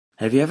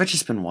Have you ever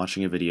just been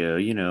watching a video,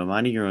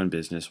 minding your own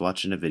business,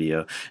 watching a video,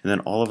 and then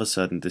all of a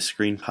sudden the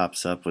screen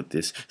pops up with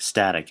this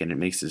static and it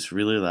makes this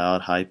really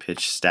loud,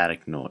 high-pitched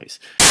static noise?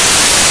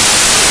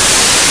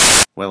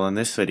 Well, in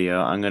this video,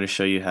 I'm going to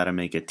show you how to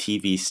make a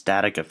TV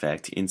static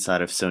effect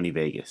inside of Sony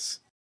Vegas.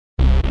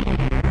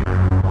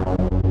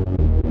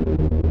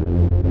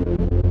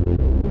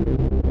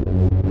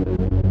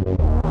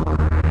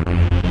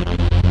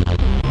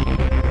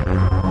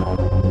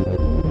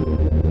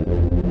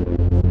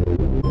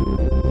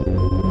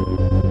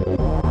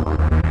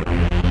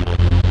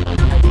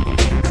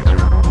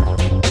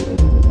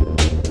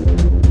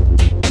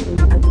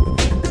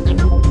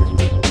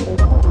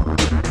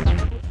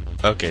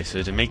 Okay,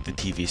 so to make the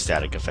TV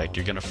static effect,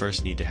 you're going to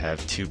first need to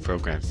have two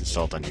programs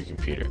installed on your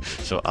computer.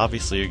 So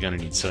obviously you're going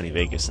to need Sony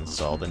Vegas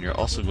installed, and you're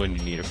also going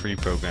to need a free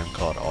program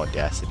called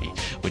Audacity,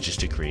 which is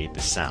to create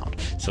the sound.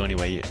 So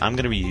anyway, I'm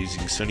going to be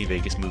using Sony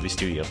Vegas Movie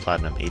Studio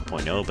Platinum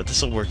 8.0, but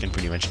this will work in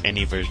pretty much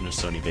any version of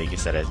Sony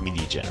Vegas that has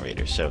media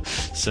generators. So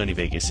Sony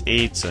Vegas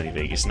 8, Sony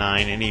Vegas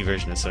 9, any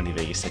version of Sony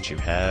Vegas that you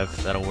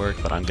have, that'll work,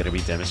 but I'm going to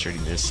be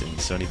demonstrating this in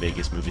Sony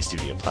Vegas Movie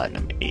Studio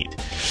Platinum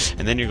 8.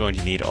 And then you're going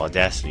to need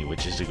Audacity,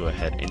 which is to go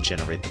ahead and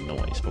generate the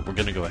noise, but we're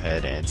going to go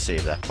ahead and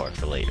save that part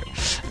for later.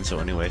 And so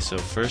anyway, so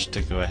first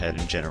to go ahead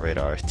and generate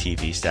our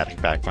TV static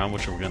background,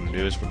 what we're going to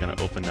do is we're going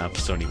to open up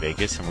Sony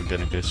Vegas, and we're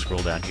going to go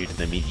scroll down here to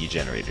the Media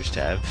Generators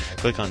tab,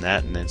 click on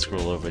that, and then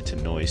scroll over to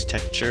Noise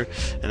Texture,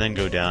 and then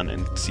go down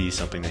and see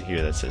something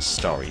here that says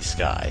Starry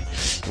Sky.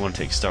 You want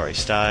to take Starry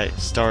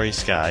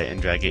Sky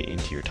and drag it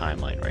into your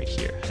timeline right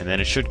here, and then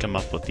it should come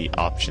up with the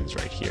options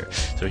right here.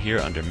 So here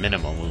under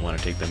minimum, we want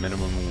to take the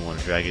minimum, we want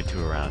to drag it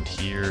to around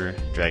here,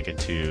 drag it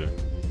to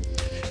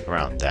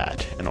around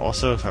that. And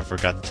also, if I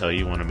forgot to tell you,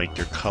 you want to make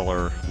your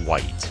color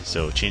white.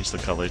 So change the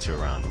color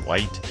to around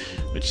white,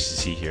 which you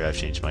see here I've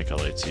changed my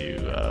color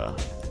to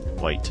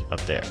white up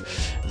there.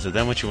 So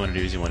then what you want to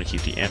do is you want to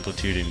keep the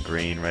amplitude and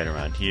grain right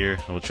around here,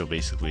 which will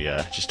basically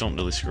just don't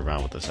really screw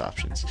around with those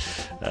options.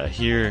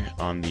 Here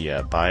on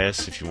the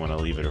bias, if you want to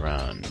leave it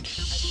around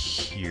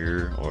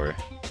here, or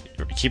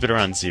keep it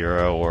around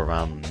 0 or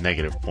around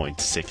negative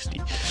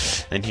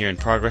 0.60. Then here in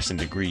progress and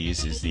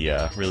degrees is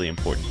the really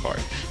important part.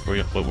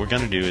 What we're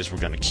going to do is we're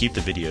going to keep the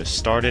video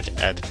started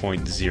at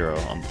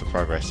 0.0 on the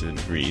progress and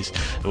degrees.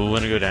 But we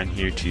want to go down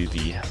here to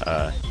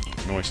the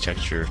noise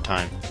texture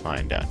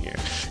timeline down here.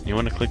 You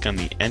want to click on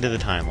the end of the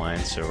timeline,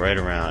 so right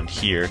around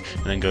here,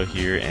 and then go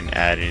here and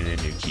add in a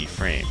new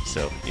keyframe.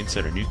 So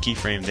insert a new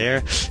keyframe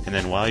there, and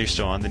then while you're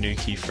still on the new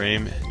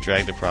keyframe,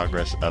 drag the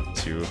progress up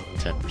to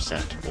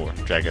 10%, or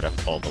drag it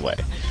up all the way.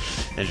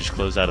 And just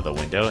close out of the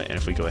window, and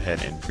if we go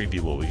ahead and preview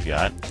what we've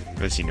got,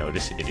 as you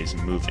notice, it is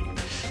moving.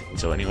 And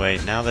so anyway,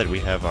 now that we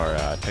have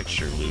our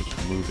texture loop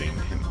moving,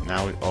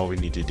 now all we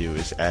need to do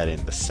is add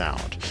in the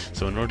sound.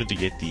 So in order to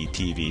get the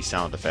TV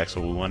sound effects,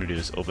 what we want to do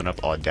is open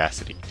up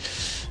Audacity.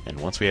 And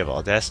once we have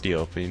Audacity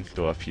open,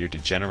 go up here to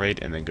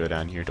generate, and then go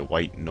down here to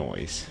white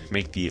noise.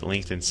 Make the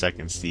length in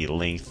seconds the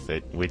length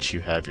at which you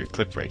have your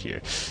clip right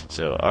here.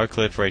 So our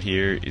clip right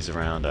here is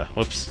around,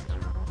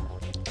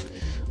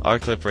 our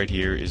clip right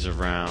here is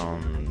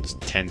around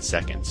 10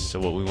 seconds. So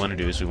what we want to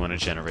do is we want to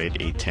generate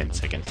a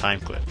 10-second time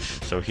clip.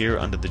 So here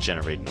under the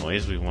generate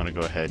noise, we want to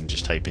go ahead and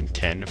just type in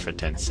 10 for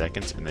 10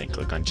 seconds and then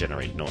click on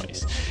generate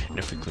noise. And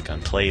if we click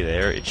on play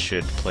there, it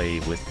should play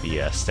with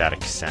the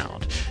static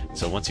sound.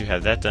 So once you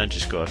have that done,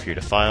 just go up here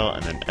to file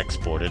and then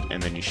export it,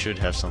 and then you should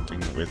have something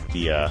with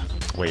the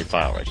WAV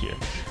file right here.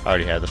 I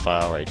already have the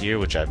file right here,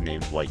 which I've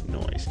named white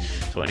noise.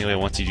 So anyway,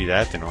 once you do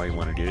that, then all you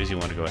want to do is you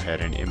want to go ahead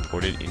and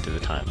import it into the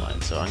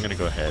timeline. So I'm going to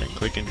go ahead and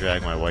click and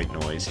drag my white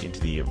noise into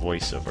the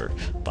voiceover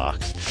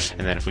box,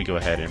 and then if we go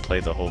ahead and play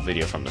the whole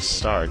video from the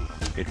start,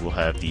 it will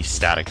have the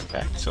static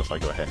effect. So if I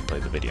go ahead and play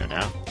the video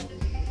now,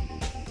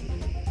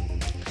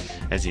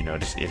 as you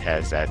notice, it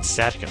has that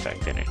static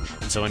effect in it.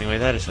 And so anyway,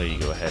 that is how you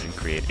go ahead and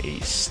create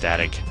a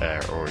static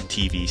or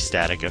TV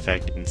static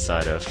effect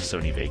inside of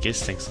Sony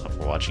Vegas. Thanks a lot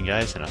for watching,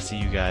 guys, and I'll see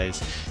you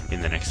guys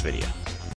in the next video.